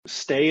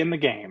stay in the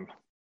game.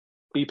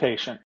 Be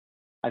patient.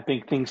 I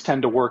think things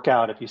tend to work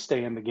out if you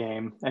stay in the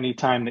game.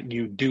 Anytime that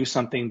you do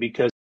something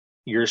because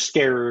you're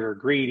scared or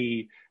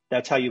greedy,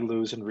 that's how you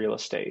lose in real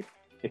estate.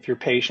 If you're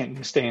patient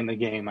and stay in the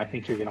game, I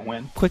think you're going to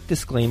win. Quick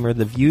disclaimer,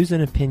 the views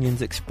and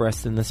opinions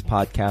expressed in this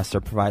podcast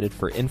are provided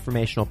for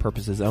informational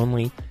purposes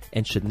only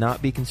and should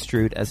not be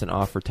construed as an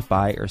offer to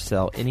buy or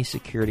sell any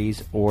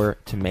securities or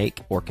to make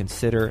or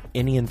consider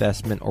any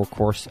investment or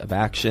course of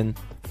action.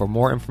 For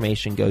more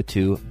information, go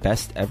to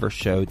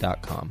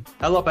bestevershow.com.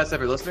 Hello, Best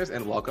Ever listeners,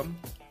 and welcome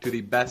to the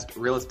Best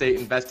Real Estate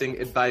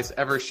Investing Advice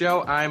Ever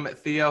Show. I'm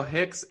Theo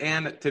Hicks,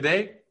 and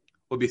today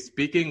we'll be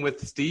speaking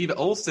with Steve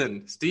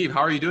Olson. Steve, how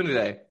are you doing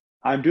today?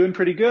 I'm doing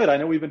pretty good. I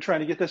know we've been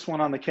trying to get this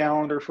one on the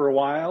calendar for a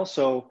while,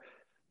 so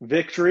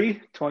victory.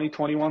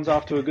 2021's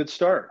off to a good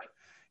start.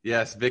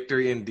 Yes,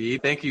 victory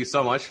indeed. Thank you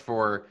so much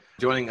for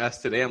joining us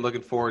today. I'm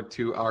looking forward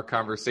to our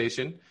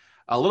conversation.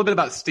 A little bit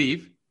about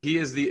Steve. He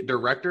is the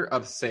Director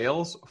of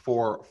Sales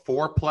for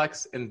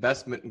Fourplex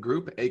Investment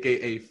Group,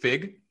 aka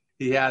FIG.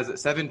 He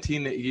has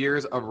 17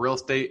 years of real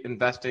estate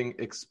investing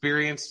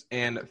experience,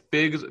 and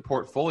FIG's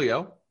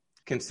portfolio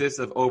consists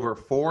of over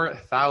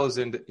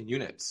 4,000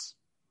 units.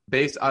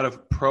 Based out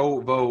of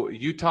Provo,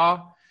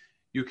 Utah.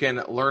 You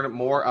can learn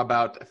more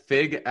about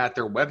FIG at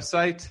their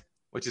website,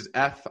 which is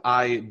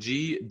fig.us.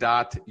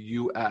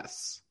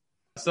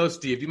 So,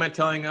 Steve, do you mind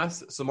telling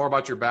us some more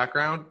about your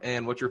background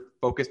and what you're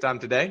focused on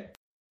today?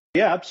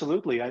 Yeah,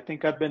 absolutely. I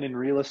think I've been in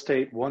real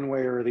estate one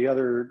way or the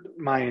other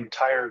my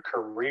entire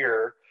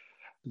career.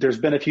 There's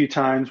been a few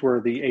times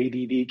where the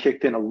ADD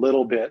kicked in a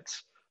little bit,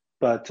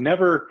 but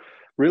never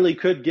really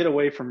could get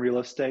away from real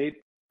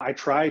estate. I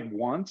tried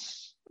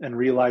once and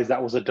realized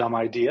that was a dumb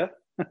idea.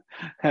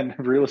 And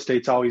real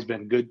estate's always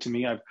been good to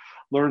me. I've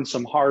learned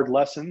some hard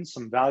lessons,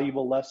 some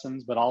valuable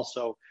lessons, but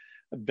also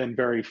been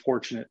very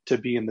fortunate to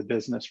be in the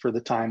business for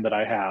the time that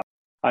I have.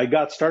 I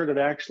got started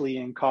actually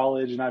in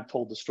college, and I've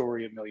told the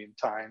story a million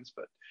times,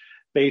 but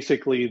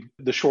basically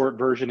the short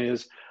version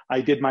is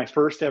I did my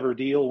first ever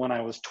deal when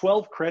I was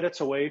 12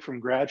 credits away from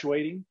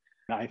graduating.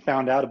 I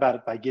found out about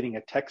it by getting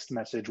a text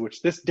message,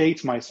 which this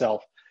dates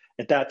myself.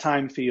 At that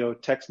time, Theo,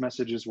 text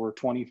messages were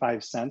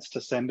 25 cents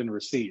to send and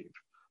receive.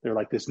 They're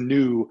like this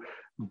new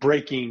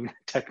breaking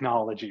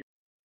technology.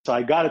 So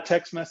I got a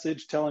text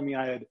message telling me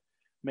I had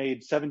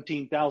made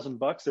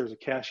 $17,000. There's a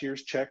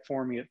cashier's check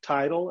for me at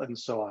Tidal. And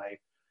so I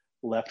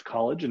left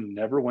college and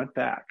never went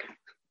back.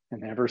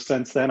 And ever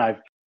since then,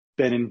 I've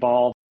been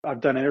involved.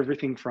 I've done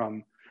everything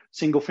from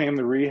single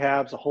family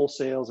rehabs,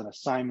 wholesales and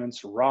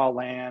assignments, raw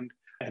land,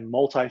 and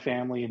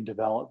multifamily and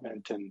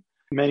development, and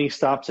many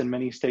stops in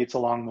many states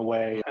along the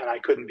way, and I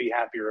couldn't be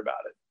happier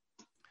about it.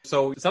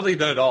 So it sounds like you've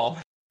done it all.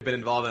 You've been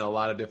involved in a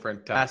lot of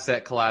different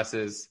asset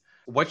classes.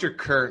 What's your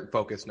current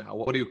focus now?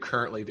 What are you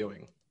currently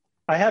doing?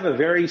 I have a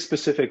very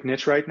specific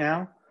niche right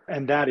now,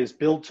 and that is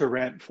build to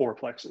rent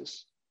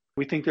fourplexes.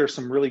 We think there's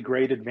some really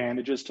great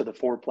advantages to the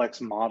fourplex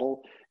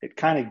model. It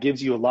kind of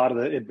gives you a lot of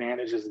the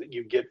advantages that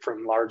you get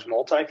from large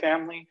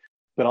multifamily,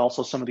 but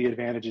also some of the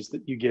advantages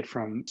that you get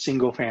from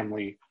single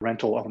family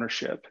rental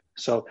ownership.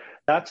 So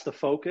that's the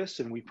focus.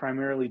 And we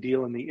primarily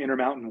deal in the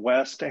Intermountain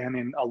West and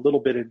in a little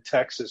bit in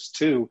Texas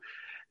too.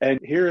 And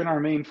here in our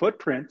main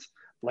footprint,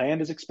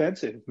 land is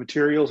expensive,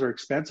 materials are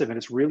expensive, and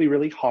it's really,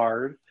 really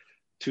hard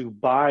to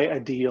buy a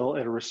deal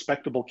at a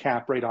respectable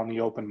cap rate on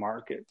the open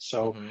market.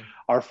 So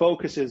our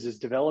focus is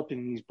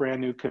developing these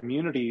brand new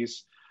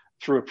communities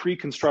through a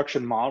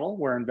pre-construction model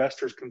where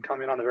investors can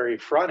come in on the very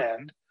front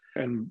end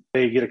and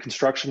they get a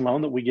construction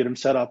loan that we get them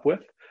set up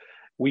with.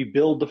 We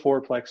build the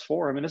fourplex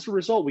for them. And as a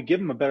result, we give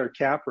them a better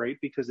cap rate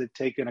because they've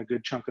taken a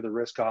good chunk of the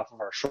risk off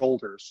of our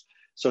shoulders.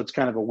 So it's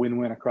kind of a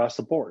win-win across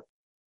the board.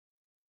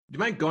 Do you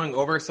mind going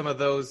over some of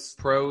those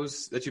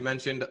pros that you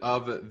mentioned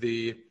of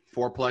the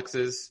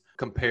fourplexes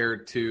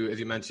compared to, as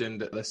you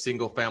mentioned, the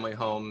single family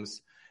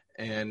homes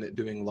and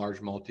doing large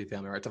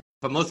multifamily, right? So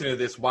if I'm listening to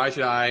this, why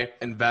should I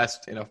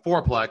invest in a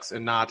fourplex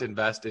and not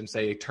invest in,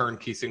 say, a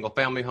turnkey single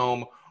family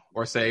home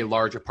or say a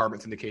large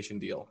apartment syndication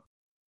deal?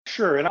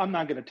 Sure. And I'm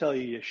not going to tell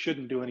you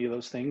shouldn't do any of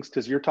those things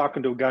because you're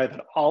talking to a guy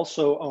that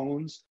also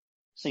owns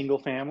single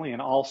family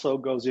and also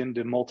goes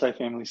into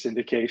multifamily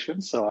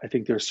syndication. So I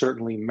think there's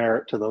certainly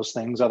merit to those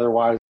things.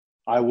 Otherwise,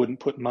 I wouldn't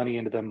put money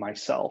into them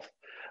myself.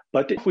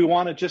 But if we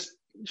want to just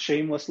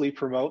shamelessly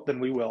promote, then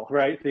we will,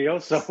 right, Theo?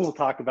 So we'll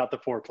talk about the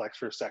fourplex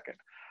for a second.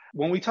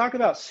 When we talk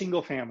about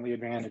single family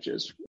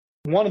advantages,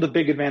 one of the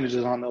big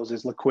advantages on those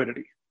is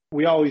liquidity.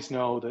 We always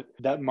know that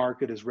that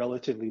market is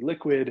relatively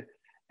liquid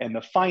and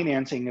the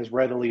financing is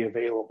readily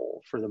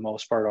available for the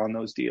most part on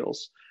those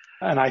deals.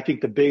 And I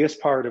think the biggest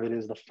part of it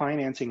is the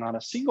financing on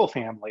a single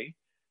family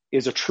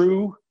is a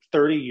true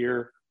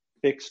 30-year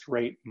fixed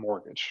rate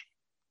mortgage.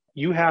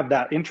 You have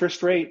that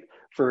interest rate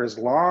for as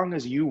long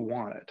as you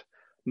want it.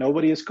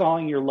 Nobody is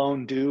calling your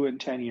loan due in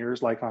 10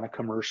 years like on a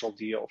commercial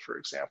deal, for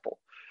example.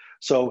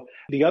 So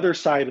the other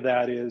side of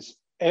that is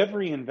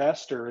every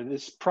investor, and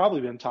this has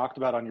probably been talked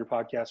about on your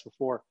podcast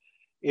before,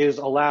 is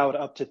allowed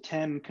up to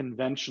 10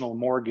 conventional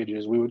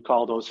mortgages. We would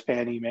call those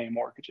Fannie Mae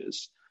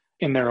mortgages.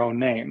 in their own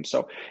name.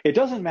 So it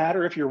doesn't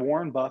matter if you're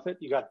Warren Buffett,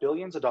 you got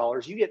billions of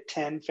dollars, you get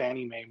 10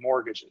 Fannie Mae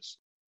mortgages.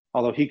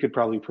 Although he could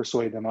probably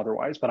persuade them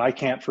otherwise, but I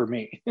can't for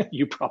me.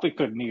 You probably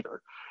couldn't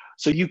either.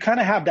 So you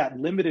kind of have that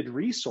limited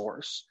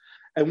resource.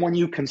 And when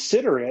you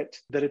consider it,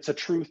 that it's a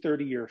true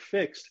 30-year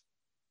fixed,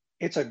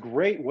 it's a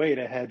great way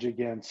to hedge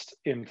against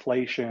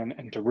inflation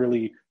and to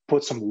really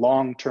put some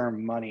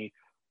long-term money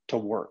to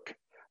work.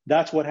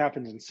 That's what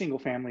happens in single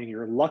family. And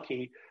you're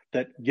lucky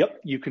that,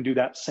 yep, you can do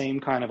that same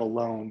kind of a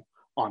loan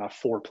on a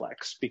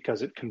fourplex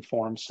because it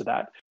conforms to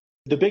that.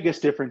 The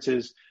biggest difference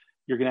is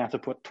you're going to have to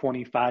put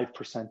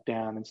 25%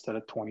 down instead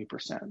of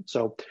 20%.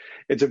 So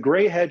it's a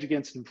great hedge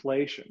against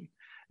inflation.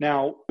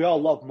 Now, we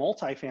all love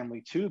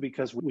multifamily too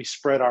because we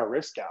spread our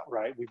risk out,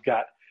 right? We've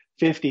got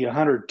 50,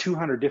 100,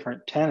 200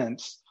 different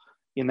tenants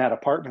in that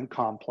apartment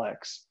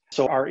complex.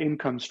 So our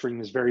income stream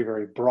is very,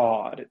 very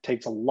broad. It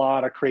takes a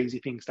lot of crazy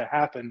things to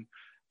happen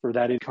for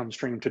that income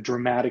stream to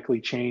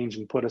dramatically change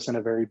and put us in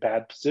a very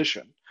bad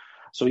position.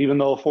 So even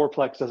though a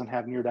fourplex doesn't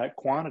have near that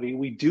quantity,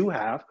 we do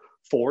have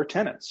four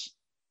tenants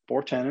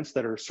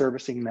that are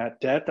servicing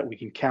that debt that we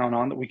can count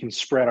on, that we can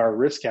spread our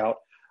risk out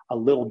a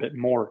little bit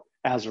more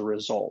as a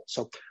result.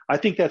 So I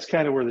think that's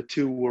kind of where the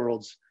two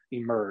worlds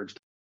emerged.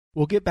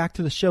 We'll get back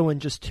to the show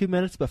in just 2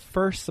 minutes, but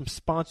first, some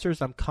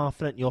sponsors I'm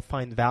confident you'll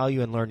find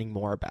value in learning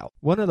more about.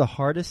 One of the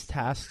hardest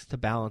tasks to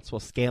balance while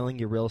scaling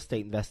your real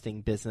estate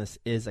investing business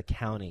is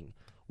accounting.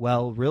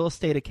 Well,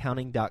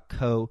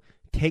 realestateaccounting.co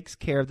takes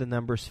care of the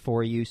numbers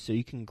for you so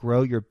you can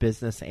grow your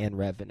business and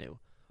revenue.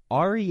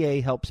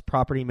 REA helps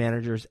property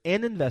managers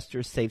and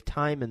investors save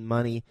time and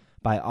money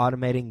by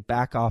automating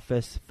back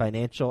office,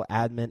 financial,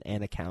 admin,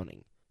 and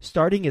accounting.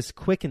 Starting is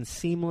quick and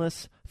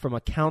seamless, from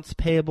accounts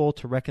payable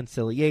to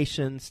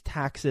reconciliations,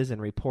 taxes,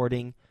 and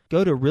reporting.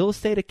 Go to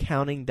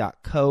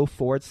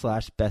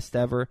realestateaccounting.co/best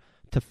ever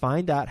to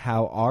find out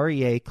how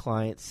REA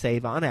clients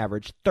save on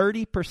average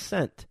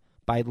 30%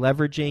 by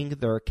leveraging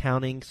their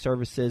accounting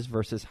services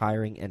versus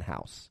hiring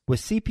in-house.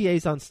 With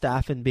CPAs on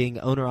staff and being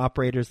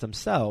owner-operators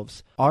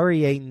themselves,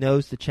 REA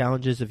knows the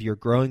challenges of your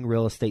growing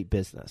real estate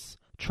business.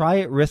 Try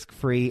it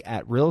risk-free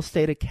at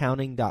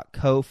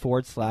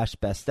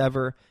realestateaccounting.co/best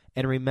ever,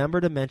 and remember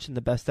to mention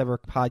the Best Ever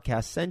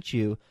podcast sent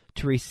you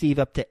to receive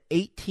up to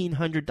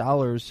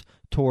 $1,800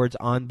 towards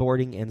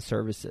onboarding and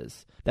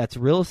services. That's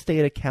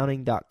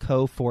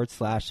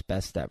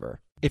realestateaccounting.co/best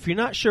ever. If you're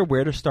not sure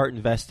where to start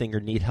investing or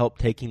need help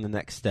taking the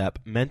next step,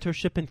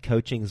 mentorship and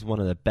coaching is one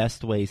of the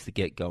best ways to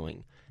get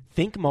going.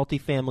 Think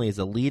Multifamily is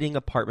a leading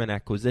apartment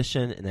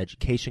acquisition and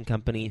education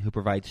company who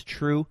provides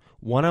true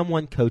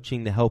one-on-one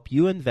coaching to help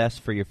you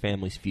invest for your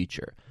family's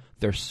future.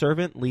 Their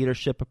servant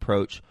leadership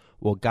approach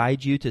will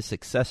guide you to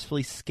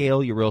successfully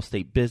scale your real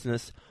estate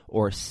business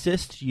or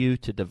assist you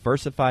to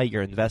diversify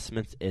your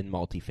investments in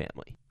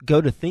multifamily.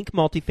 Go to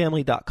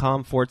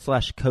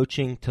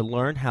thinkmultifamily.com/coaching to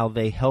learn how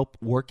they help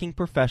working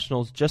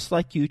professionals just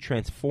like you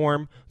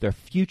transform their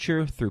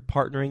future through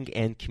partnering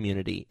and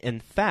community. In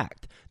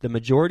fact, the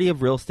majority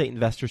of real estate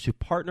investors who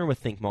partner with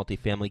Think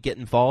Multifamily get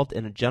involved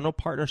in a general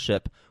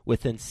partnership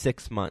within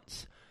 6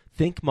 months.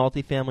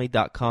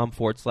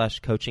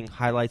 thinkmultifamily.com/coaching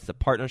highlights the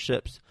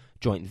partnerships,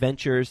 joint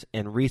ventures,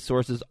 and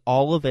resources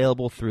all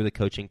available through the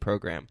coaching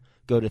program.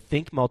 Go to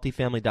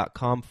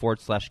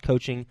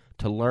thinkmultifamily.com/coaching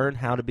to learn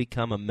how to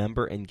become a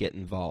member and get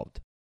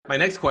involved. My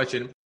next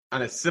question,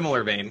 on a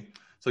similar vein,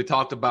 so we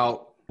talked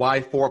about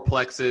why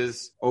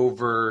fourplexes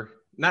over,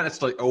 not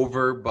necessarily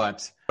over,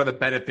 but for the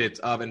benefits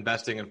of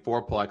investing in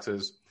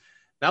fourplexes.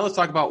 Now let's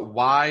talk about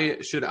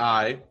why should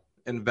I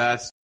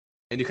invest,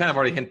 and you kind of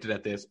already hinted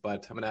at this,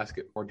 but I'm going to ask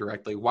it more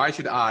directly. Why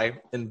should I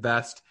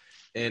invest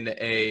in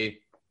a,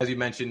 as you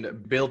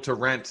mentioned, build to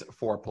rent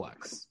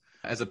fourplex,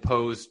 as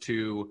opposed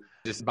to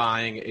just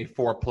buying a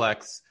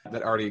fourplex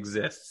that already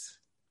exists?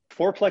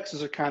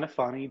 Fourplexes are kind of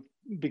funny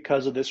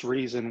because of this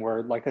reason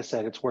where, like I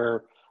said, it's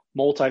where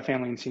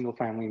multifamily and single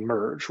family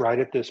merge right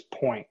at this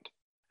point.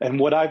 And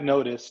what I've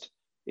noticed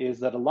is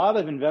that a lot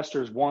of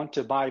investors want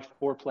to buy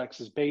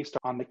fourplexes based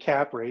on the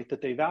cap rate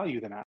that they value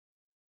them at.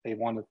 They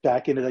want to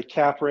back into the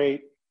cap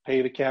rate,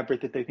 pay the cap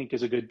rate that they think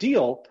is a good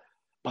deal.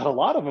 But a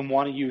lot of them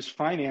want to use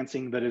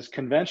financing that is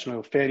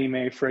conventional, Fannie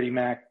Mae, Freddie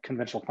Mac,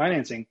 conventional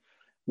financing,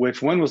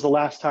 which when was the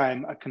last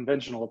time a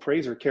conventional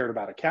appraiser cared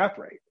about a cap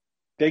rate?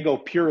 They go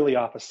purely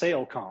off of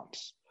sale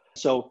comps.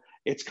 So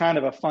it's kind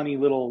of a funny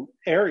little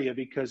area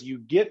because you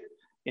get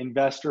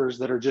investors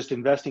that are just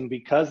investing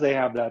because they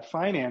have that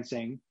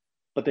financing,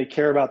 but they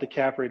care about the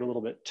cap rate a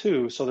little bit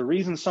too. So the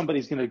reason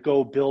somebody's going to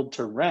go build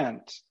to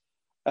rent,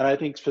 and I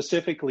think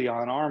specifically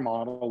on our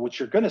model, which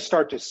you're going to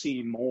start to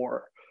see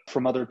more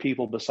from other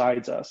people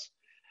besides us,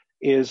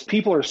 is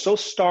people are so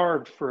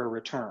starved for a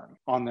return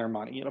on their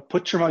money. You know,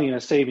 put your money in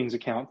a savings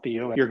account,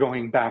 Theo, and you're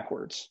going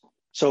backwards.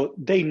 So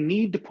they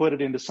need to put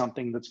it into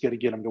something that's going to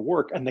get them to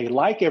work. And they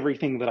like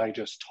everything that I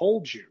just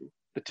told you,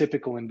 the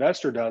typical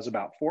investor does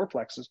about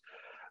fourplexes.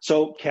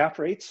 So cap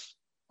rates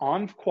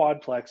on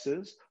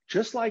quadplexes,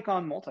 just like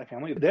on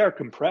multifamily, they're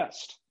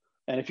compressed.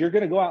 And if you're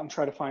going to go out and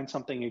try to find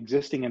something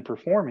existing and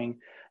performing,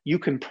 you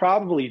can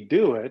probably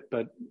do it,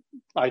 but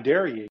I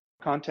dare you,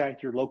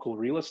 contact your local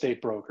real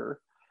estate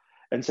broker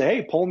and say,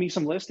 hey, pull me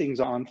some listings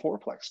on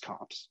fourplex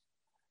comps.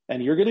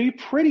 And you're going to be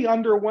pretty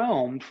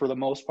underwhelmed for the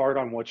most part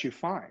on what you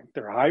find.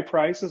 They're high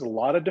prices, a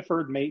lot of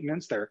deferred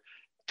maintenance. They're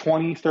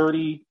 20,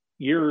 30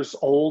 years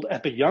old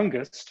at the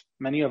youngest.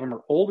 Many of them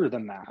are older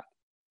than that.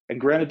 And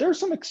granted, there's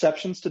some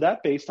exceptions to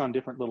that based on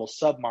different little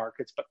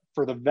submarkets, but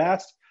for the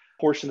vast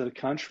portion of the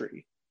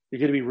country, you're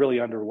going to be really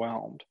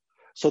underwhelmed.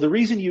 So the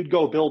reason you'd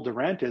go build to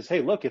rent is,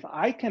 hey, look, if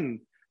I can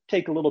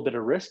take a little bit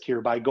of risk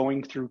here by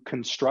going through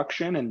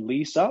construction and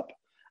lease up,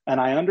 and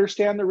I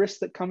understand the risks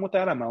that come with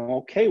that, I'm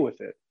okay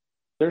with it.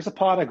 There's a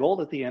pot of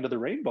gold at the end of the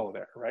rainbow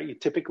there, right? You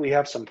typically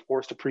have some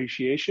forced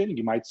appreciation.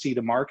 You might see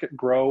the market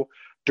grow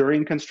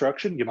during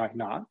construction. You might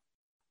not.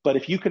 But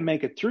if you can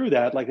make it through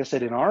that, like I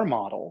said, in our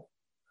model,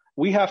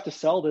 we have to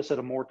sell this at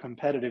a more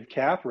competitive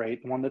cap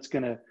rate, one that's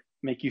going to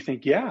make you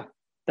think, yeah,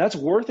 that's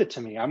worth it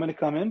to me. I'm going to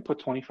come in,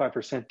 put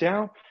 25%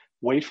 down,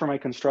 wait for my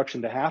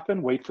construction to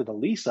happen, wait for the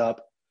lease up,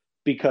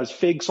 because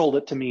FIG sold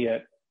it to me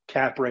at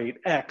cap rate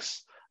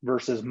X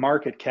versus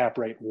market cap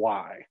rate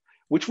Y,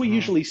 which we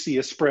usually see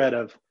a spread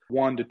of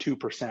 1% to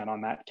 2%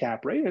 on that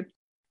cap rate. It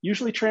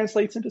usually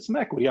translates into some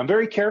equity. I'm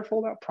very careful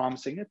about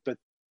promising it, but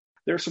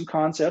there's some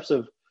concepts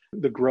of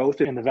the growth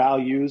in the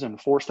values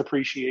and forced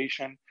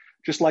appreciation,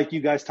 just like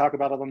you guys talk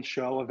about it on the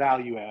show, a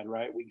value add,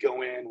 right? We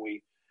go in,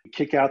 we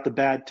kick out the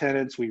bad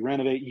tenants, we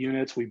renovate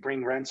units, we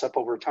bring rents up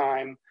over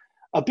time.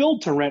 A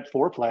build to rent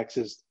fourplex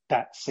is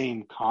that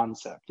same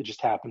concept. It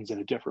just happens in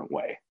a different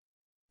way.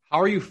 How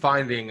are you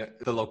finding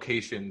the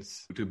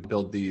locations to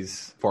build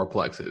these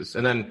fourplexes?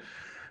 And then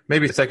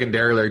maybe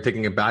secondarily,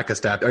 taking it back a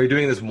step, are you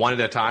doing this one at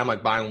a time,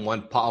 like buying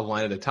one plot of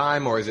land at a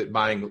time, or is it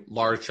buying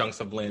large chunks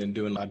of land and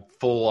doing a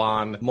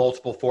full-on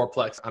multiple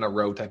fourplex on a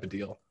row type of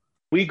deal?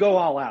 We go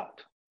all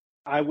out.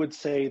 I would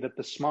say that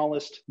the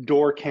smallest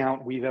door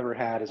count we've ever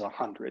had is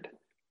 100.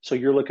 So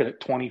you're looking at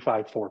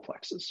 25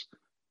 fourplexes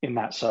in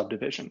that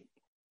subdivision.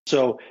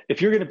 So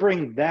if you're going to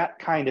bring that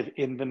kind of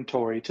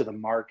inventory to the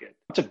market,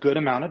 it's a good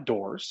amount of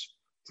doors.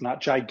 It's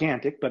not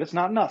gigantic, but it's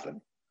not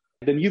nothing.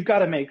 Then you've got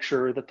to make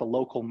sure that the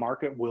local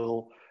market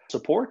will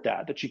support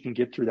that you can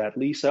get through that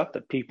lease up,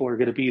 that people are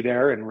going to be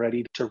there and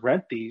ready to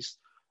rent these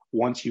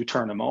once you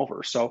turn them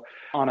over. So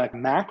on a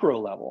macro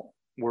level,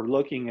 we're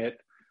looking at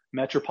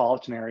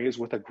metropolitan areas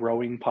with a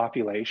growing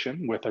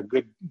population, with a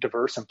good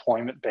diverse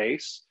employment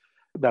base.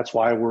 That's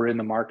why we're in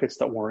the markets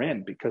that we're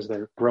in, because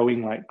they're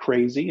growing like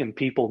crazy and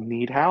people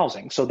need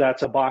housing. So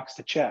that's a box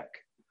to check.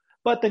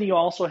 But then you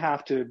also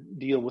have to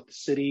deal with the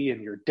city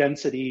and your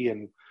density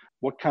and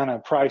what kind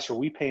of price are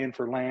we paying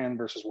for land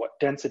versus what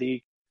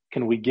density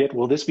can we get?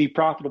 Will this be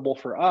profitable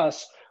for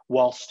us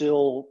while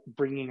still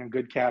bringing a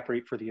good cap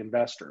rate for the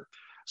investor?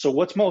 So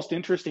what's most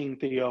interesting,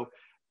 Theo,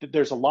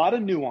 there's a lot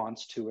of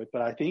nuance to it,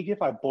 but I think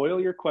if I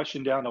boil your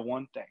question down to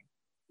one thing,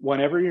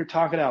 whenever you're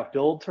talking about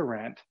build to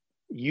rent,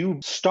 you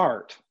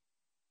start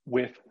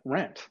with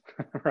rent,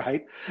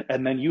 right?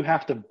 And then you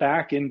have to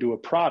back into a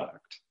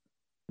product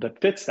that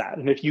fits that.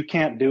 And if you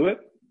can't do it,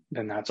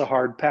 then that's a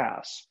hard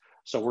pass.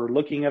 So we're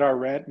looking at our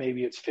rent,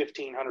 maybe it's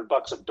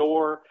 $1,500 a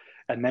door,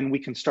 and then we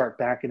can start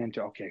backing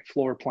into, okay,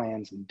 floor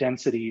plans and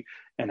density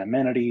and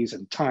amenities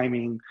and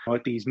timing.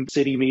 At these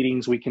city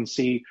meetings, we can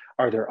see,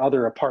 are there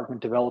other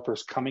apartment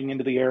developers coming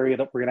into the area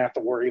that we're going to have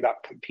to worry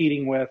about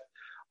competing with?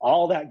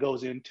 All that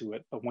goes into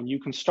it. But when you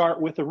can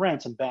start with the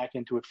rents and back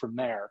into it from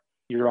there,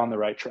 you're on the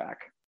right track.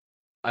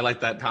 I like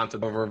that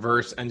concept of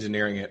reverse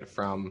engineering it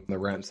from the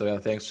rent. So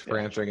thanks for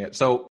answering it.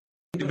 So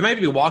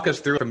maybe walk us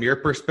through from your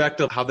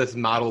perspective how this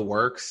model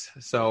works.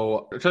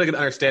 So I'm trying to get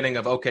an understanding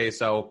of, okay,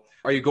 so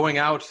are you going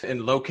out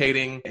and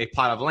locating a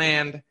plot of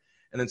land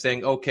and then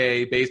saying,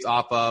 okay, based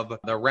off of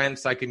the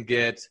rents I can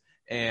get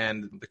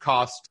and the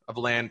cost of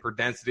land per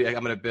density,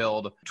 I'm going to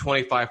build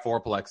 25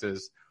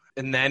 fourplexes.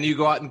 And then you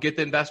go out and get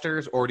the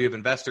investors, or do you have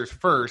investors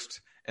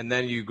first and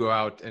then you go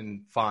out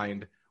and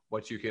find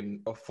what you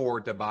can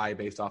afford to buy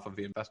based off of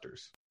the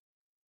investors?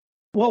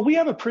 Well, we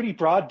have a pretty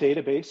broad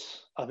database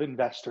of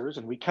investors,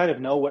 and we kind of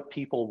know what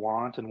people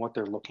want and what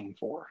they're looking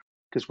for,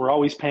 because we're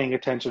always paying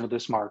attention to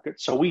this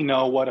market. So we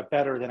know what a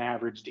better than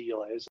average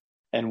deal is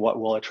and what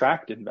will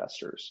attract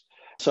investors.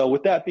 So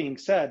with that being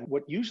said,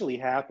 what usually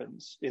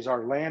happens is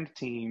our land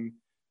team,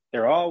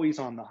 they're always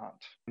on the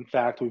hunt. In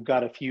fact, we've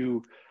got a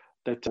few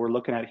that we're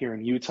looking at here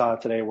in Utah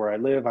today where I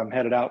live. I'm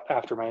headed out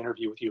after my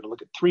interview with you to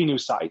look at 3 new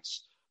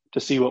sites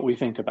to see what we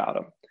think about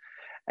them.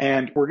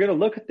 And we're going to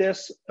look at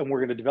this and we're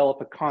going to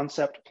develop a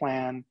concept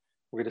plan.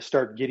 We're going to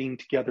start getting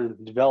together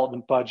the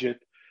development budget.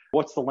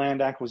 What's the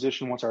land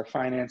acquisition? What's our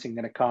financing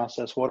going to cost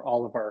us? What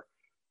all of our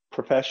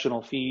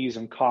professional fees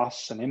and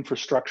costs and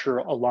infrastructure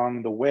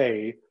along the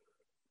way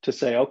to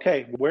say,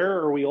 okay, where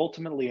are we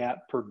ultimately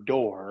at per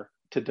door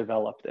to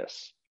develop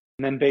this?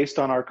 And then based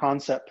on our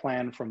concept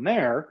plan from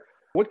there,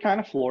 what kind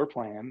of floor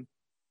plan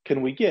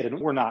can we get? And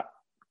we're not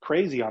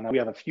crazy on that. We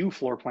have a few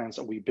floor plans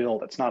that we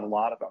build. It's not a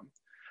lot of them.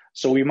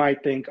 So we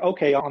might think,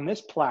 okay, on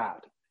this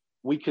plat,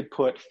 we could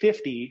put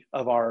 50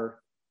 of our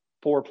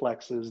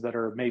fourplexes that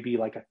are maybe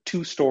like a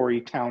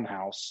 2-story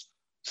townhouse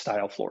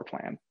style floor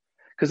plan.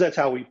 because that's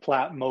how we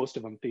plat most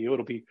of them, Theo.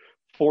 It'll be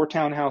 4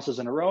 townhouses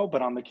in a row,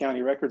 but on the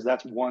county records,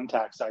 that's one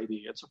tax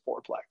ID. It's a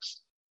fourplex.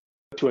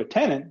 To a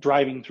tenant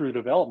driving through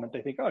development,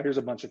 they think, oh, here's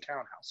a bunch of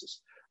townhouses.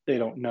 They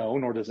don't know,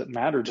 nor does it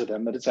matter to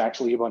them that it's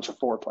actually a bunch of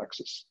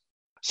fourplexes.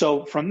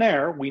 So from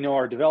there, we know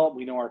our development,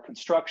 we know our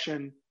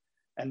construction,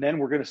 and then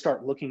we're going to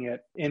start looking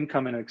at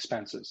income and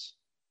expenses.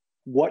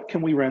 What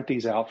can we rent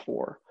these out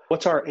for?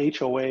 What's our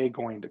HOA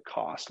going to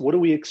cost? What do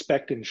we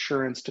expect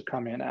insurance to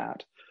come in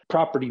at?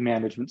 Property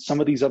management,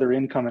 some of these other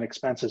income and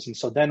expenses. And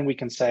so then we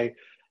can say,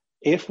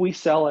 if we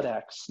sell at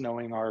X,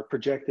 knowing our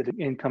projected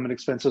income and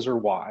expenses are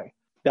Y,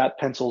 that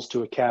pencils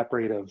to a cap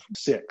rate of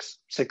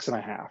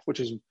 6.5, which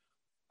is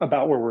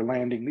about where we're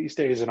landing these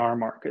days in our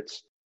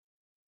markets.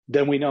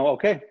 Then we know,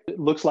 okay, it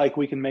looks like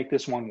we can make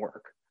this one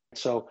work.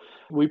 So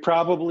we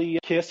probably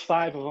kiss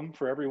 5 of them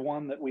for every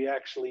one that we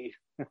actually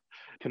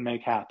can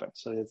make happen.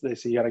 So they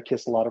say you got to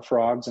kiss a lot of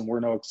frogs, and we're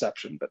no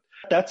exception. But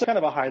that's kind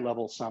of a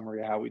high-level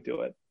summary of how we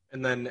do it.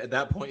 And then at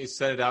that point, you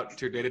send it out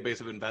to your database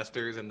of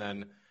investors, and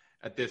then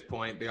at this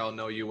point, they all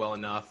know you well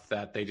enough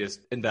that they just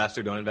invest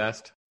or don't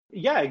invest?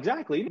 Yeah,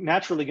 exactly.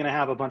 Naturally going to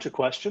have a bunch of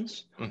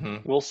questions.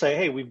 Mm-hmm. We'll say,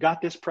 hey, we've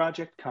got this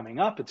project coming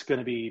up. It's going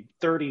to be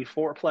 30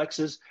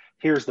 fourplexes.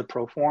 Here's the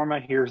pro forma.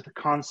 Here's the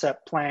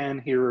concept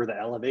plan. Here are the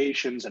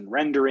elevations and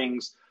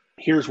renderings.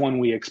 Here's when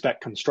we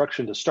expect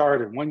construction to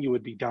start and when you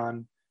would be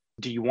done.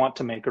 Do you want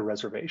to make a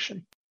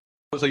reservation?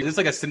 So is this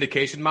like a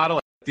syndication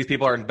model? These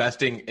people are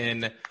investing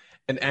in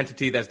an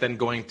entity that's then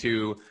going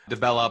to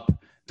develop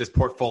this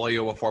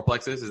portfolio of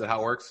fourplexes? Is that how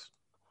it works?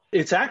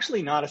 It's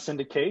actually not a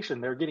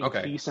syndication. They're getting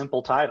fee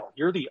simple title.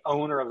 You're the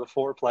owner of the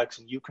fourplex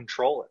and you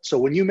control it. So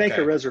when you make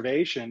a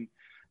reservation,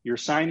 you're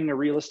signing a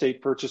real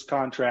estate purchase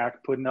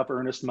contract, putting up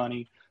earnest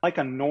money, like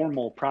a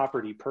normal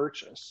property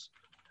purchase.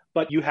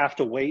 But you have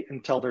to wait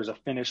until there's a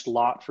finished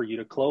lot for you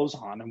to close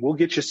on. And we'll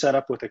get you set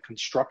up with a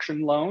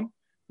construction loan.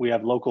 We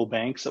have local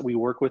banks that we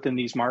work with in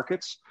these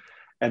markets.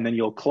 And then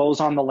you'll close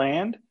on the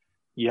land.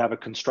 You have a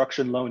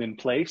construction loan in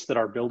place that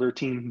our builder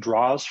team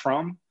draws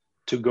from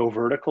to go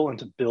vertical and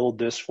to build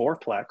this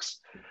fourplex.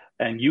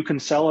 And you can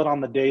sell it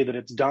on the day that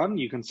it's done.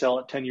 You can sell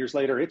it 10 years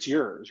later. It's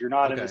yours. You're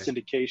not in a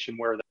syndication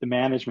where the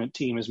management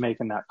team is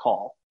making that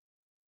call.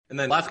 And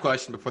then last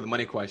question before the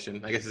money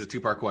question, I guess it's a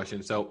 2-part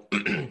question. So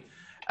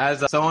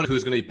as someone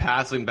who's going to be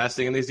passively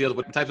investing in these deals,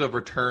 what types of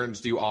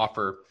returns do you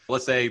offer?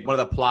 Let's say one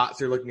of the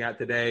plots you're looking at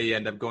today, you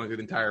end up going through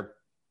the entire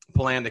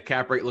plan. The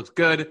cap rate looks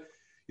good.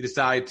 You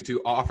decide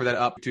to offer that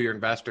up to your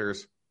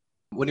investors.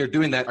 When you're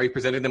doing that, are you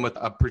presenting them with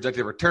a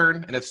projected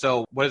return? And if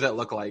so, what does that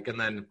look like? And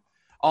then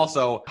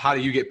also, how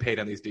do you get paid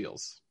on these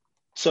deals?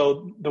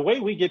 So the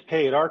way we get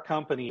paid, our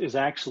company is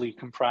actually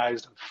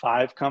comprised of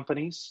 5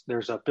 companies.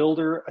 There's a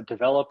builder, a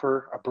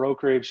developer, a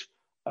brokerage,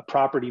 a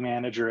property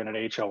manager, and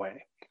an HOA.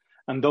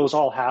 And those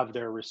all have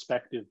their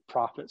respective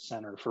profit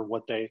center for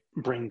what they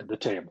bring to the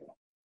table.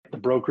 The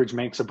brokerage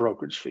makes a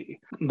brokerage fee.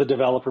 The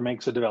developer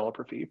makes a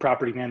developer fee.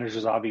 Property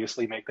managers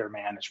obviously make their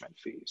management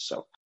fees.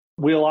 So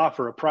we'll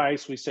offer a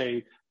price. We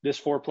say this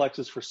fourplex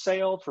is for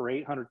sale for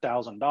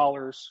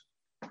 $800,000.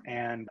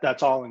 And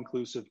that's all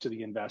inclusive to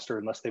the investor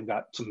unless they've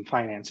got some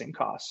financing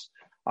costs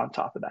on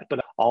top of that.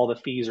 But all the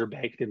fees are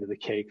baked into the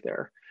cake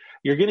there.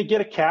 You're going to get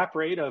a cap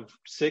rate of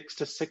 6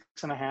 to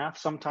 6.5.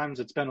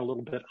 Sometimes it's been a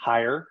little bit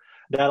higher.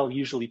 That'll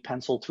usually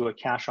pencil to a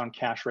cash on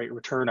cash rate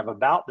return of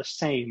about the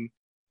same,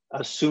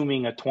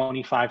 assuming a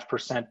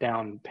 25%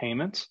 down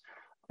payment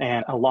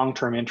and a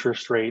long-term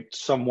interest rate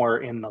somewhere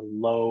in the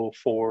low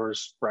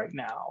 4s right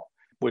now,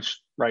 which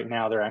right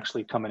now they're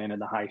actually coming in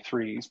the high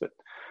 3s. But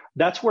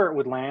that's where it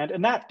would land.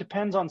 And that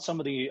depends on some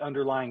of the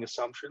underlying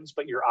assumptions,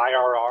 but your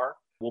IRR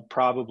will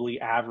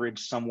probably average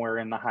somewhere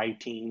in the high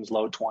teens,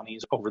 low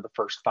 20s over the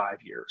first 5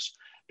 years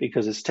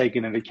because it's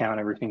taken into account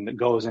everything that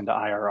goes into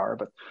IRR.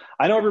 But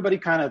I know everybody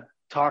kind of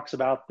talks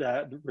about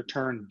that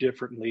return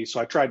differently, so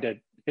I tried to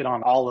hit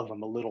on all of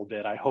them a little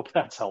bit. I hope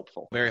that's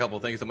helpful. Very helpful.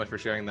 Thank you so much for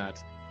sharing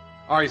that.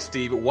 All right,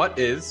 Steve, what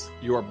is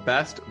your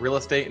best real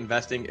estate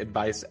investing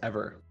advice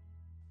ever?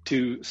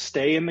 To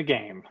stay in the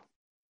game.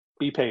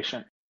 Be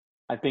patient.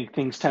 I think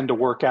things tend to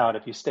work out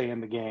if you stay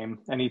in the game.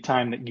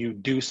 Anytime that you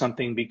do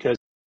something because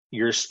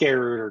you're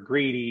scared or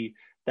greedy,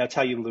 that's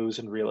how you lose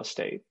in real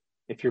estate.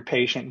 If you're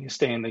patient and you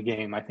stay in the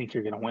game, I think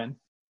you're going to win.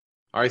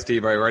 All right,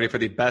 Steve, are you ready for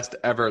the best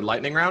ever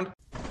lightning round?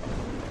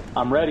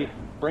 I'm ready.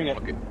 Bring it.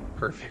 Okay,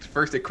 perfect.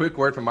 First, a quick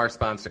word from our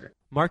sponsor.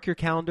 Mark your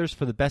calendars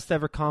for the Best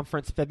Ever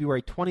Conference,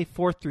 February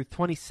 24th through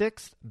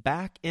 26th,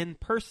 back in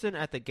person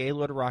at the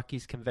Gaylord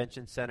Rockies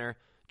Convention Center.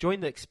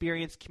 Join the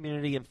experienced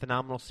community and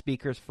phenomenal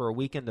speakers for a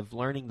weekend of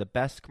learning the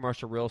best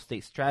commercial real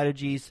estate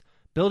strategies,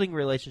 building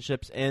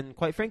relationships, and,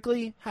 quite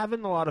frankly,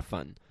 having a lot of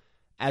fun.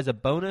 As a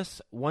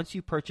bonus, once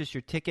you purchase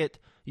your ticket,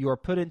 you are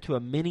put into a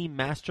mini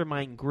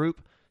mastermind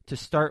group to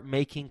start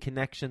making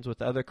connections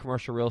with other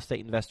commercial real estate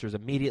investors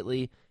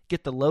immediately.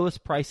 Get the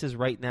lowest prices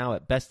right now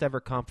at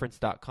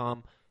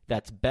besteverconference.com.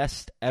 That's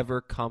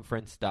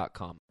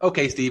besteverconference.com.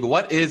 Okay, Steve,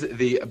 what is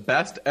the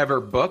best ever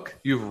book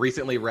you've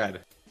recently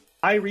read?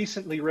 I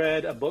recently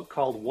read a book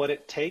called What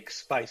It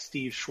Takes by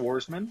Steve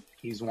Schwarzman.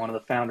 He's one of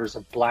the founders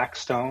of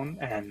Blackstone,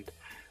 and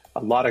a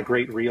lot of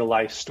great real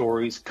life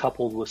stories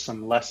coupled with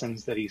some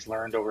lessons that he's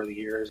learned over the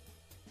years.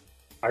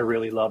 I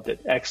really loved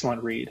it.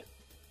 Excellent read.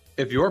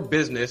 If your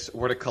business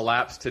were to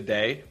collapse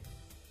today,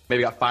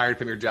 maybe got fired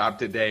from your job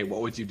today,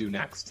 what would you do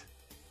next?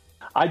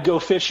 I'd go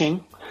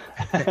fishing,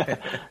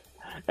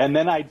 and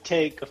then I'd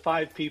take the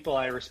 5 people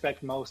I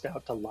respect most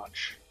out to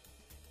lunch.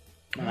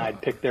 And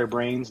I'd pick their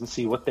brains and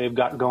see what they've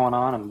got going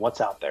on and what's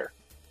out there.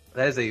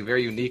 That is a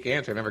very unique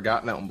answer. I've never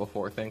gotten that one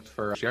before. Thanks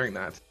for sharing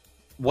that.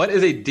 What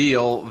is a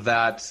deal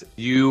that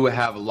you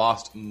have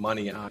lost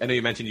money on? I know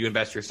you mentioned you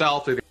invest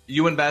yourself. So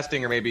you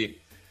investing, or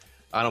maybe,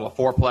 I don't know, a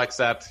fourplex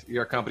that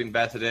your company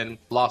invested in,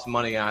 lost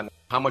money on.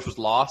 How much was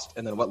lost,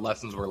 and then what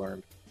lessons were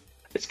learned?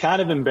 It's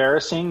kind of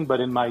embarrassing,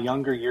 but in my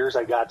younger years,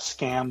 I got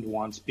scammed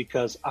once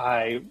because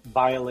I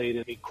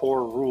violated a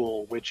core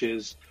rule, which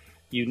is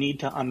you need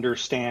to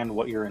understand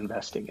what you're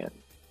investing in.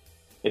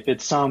 If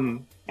it's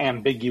some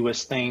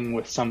ambiguous thing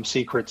with some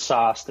secret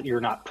sauce that you're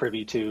not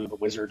privy to, the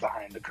wizard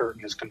behind the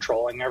curtain is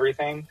controlling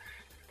everything,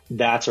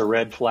 that's a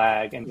red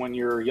flag. And when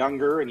you're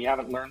younger and you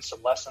haven't learned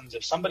some lessons,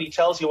 if somebody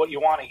tells you what you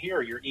want to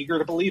hear, you're eager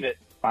to believe it.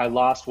 I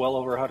lost well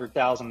over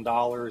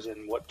 $100,000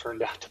 in what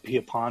turned out to be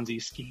a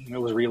Ponzi scheme. It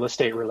was real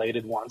estate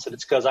related once, and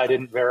it's because I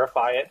didn't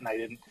verify it and I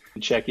didn't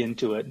check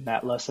into it. And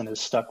that lesson has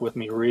stuck with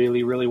me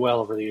really, really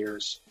well over the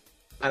years.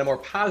 On a more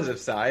positive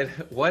side,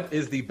 what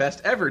is the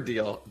best ever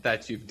deal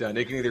that you've done?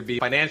 It can either be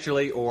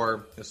financially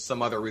or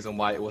some other reason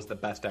why it was the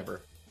best ever.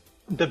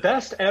 The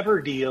best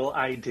ever deal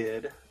I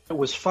did, it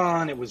was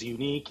fun, it was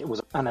unique. It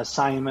was an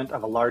assignment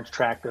of a large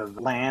tract of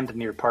land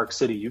near Park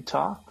City,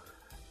 Utah.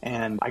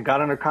 And I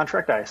got under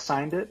contract, I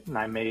assigned it, and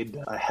I made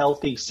a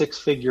healthy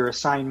 6-figure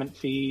assignment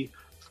fee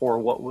for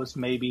what was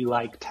maybe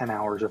like 10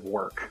 hours of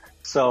work.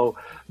 So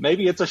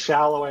maybe it's a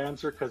shallow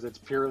answer because it's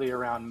purely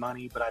around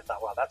money, but I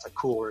thought, wow, that's a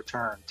cool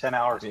return. 10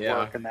 hours of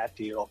work in that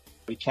deal.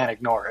 We can't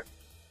ignore it.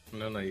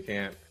 No, you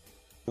can't.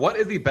 What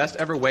is the best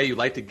ever way you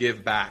like to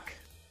give back?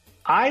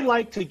 I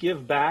like to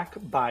give back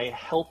by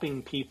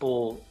helping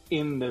people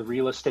in the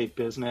real estate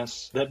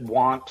business that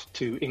want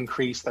to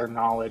increase their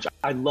knowledge.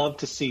 I love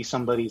to see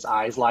somebody's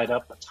eyes light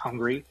up that's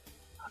hungry,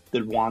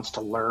 that wants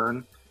to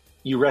learn.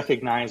 You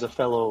recognize a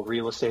fellow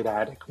real estate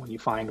addict when you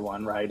find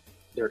one, right?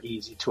 They're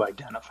easy to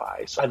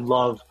identify. So I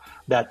love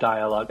that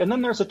dialogue. And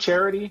then there's a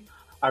charity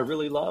I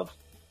really love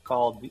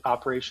called the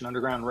Operation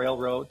Underground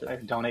Railroad that I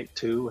donate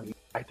to, and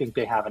I think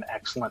they have an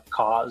excellent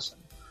cause.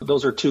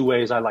 Those are 2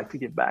 ways I like to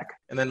give back.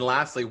 And then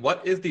lastly,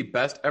 what is the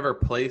best ever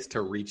place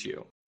to reach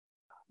you?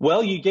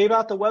 Well, you gave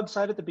out the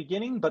website at the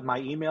beginning, but my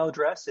email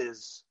address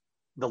is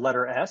the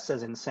letter S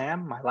as in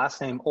Sam, my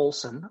last name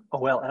Olson,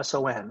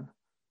 Olson.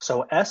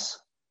 So S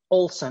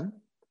Olson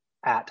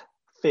at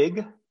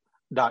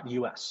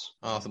fig.us.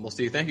 Awesome. Well,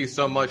 Steve, thank you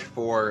so much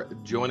for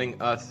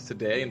joining us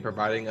today and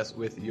providing us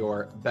with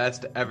your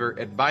best ever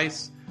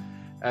advice,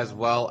 as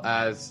well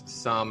as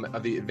some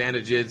of the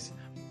advantages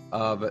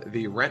of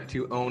the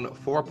rent-to-own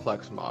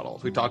fourplex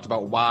models. We talked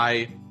about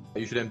why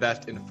you should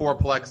invest in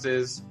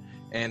fourplexes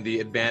and the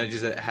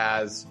advantages that it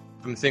has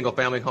from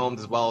single-family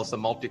homes, as well as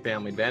some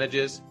multifamily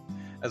advantages,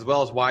 as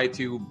well as why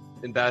to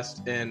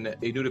invest in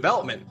a new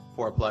development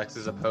fourplex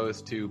as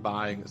opposed to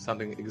buying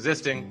something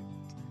existing.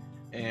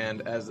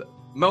 And as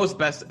most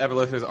best ever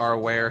listeners are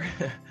aware,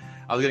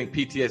 I was getting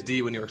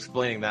PTSD when you were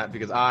explaining that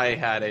because I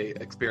had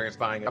a experience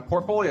buying a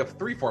portfolio of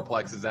 3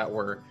 fourplexes that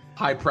were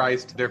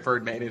high-priced,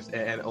 deferred maintenance,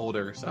 and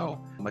older.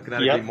 So I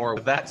cannot agree more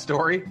with that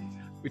story.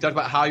 We talked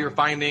about how you're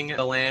finding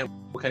the land,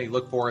 what kind of you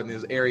look for in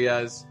those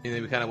areas, and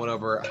then we kind of went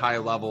over a high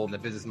level in the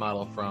business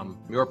model from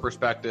your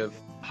perspective,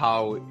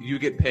 how you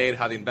get paid,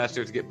 how the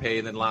investors get paid,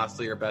 and then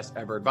lastly, your best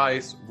ever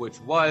advice, which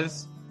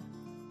was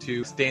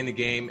to stay in the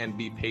game and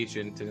be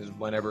patient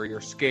whenever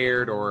you're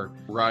scared or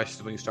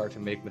rushed when you start to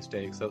make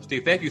mistakes. So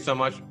Steve, thank you so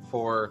much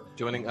for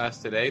joining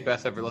us today.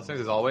 Best ever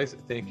listeners, as always,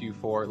 thank you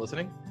for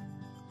listening.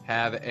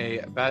 Have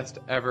a best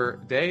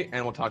ever day,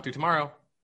 and we'll talk to you tomorrow.